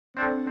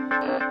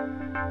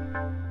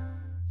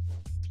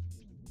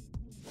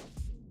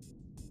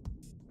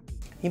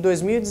Em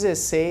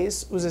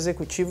 2016, os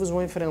executivos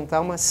vão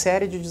enfrentar uma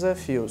série de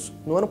desafios.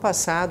 No ano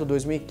passado,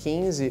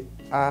 2015,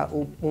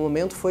 o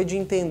momento foi de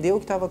entender o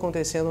que estava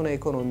acontecendo na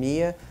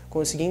economia,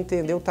 conseguir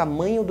entender o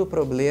tamanho do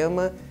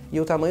problema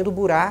e o tamanho do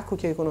buraco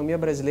que a economia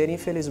brasileira,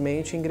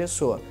 infelizmente,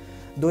 ingressou.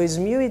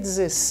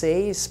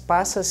 2016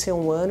 passa a ser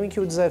um ano em que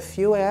o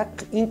desafio é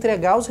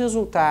entregar os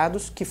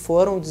resultados que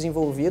foram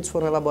desenvolvidos,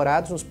 foram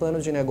elaborados nos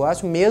planos de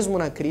negócio, mesmo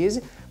na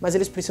crise, mas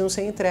eles precisam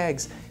ser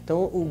entregues.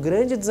 Então, o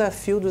grande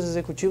desafio dos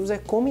executivos é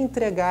como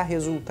entregar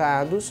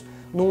resultados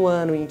num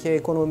ano em que a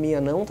economia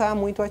não está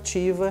muito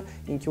ativa,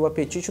 em que o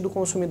apetite do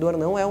consumidor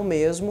não é o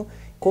mesmo,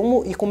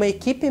 e com uma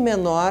equipe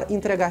menor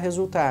entregar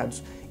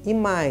resultados. E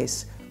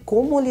mais,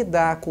 como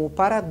lidar com o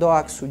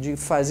paradoxo de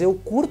fazer o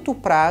curto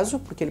prazo,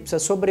 porque ele precisa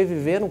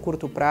sobreviver no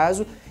curto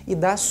prazo, e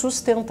dar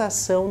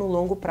sustentação no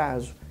longo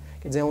prazo.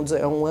 Quer dizer,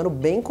 é um ano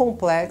bem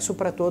complexo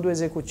para todo o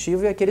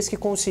executivo, e aqueles que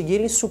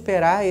conseguirem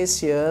superar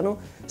esse ano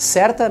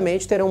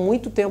certamente terão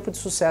muito tempo de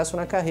sucesso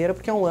na carreira,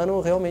 porque é um ano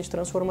realmente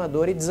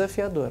transformador e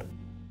desafiador.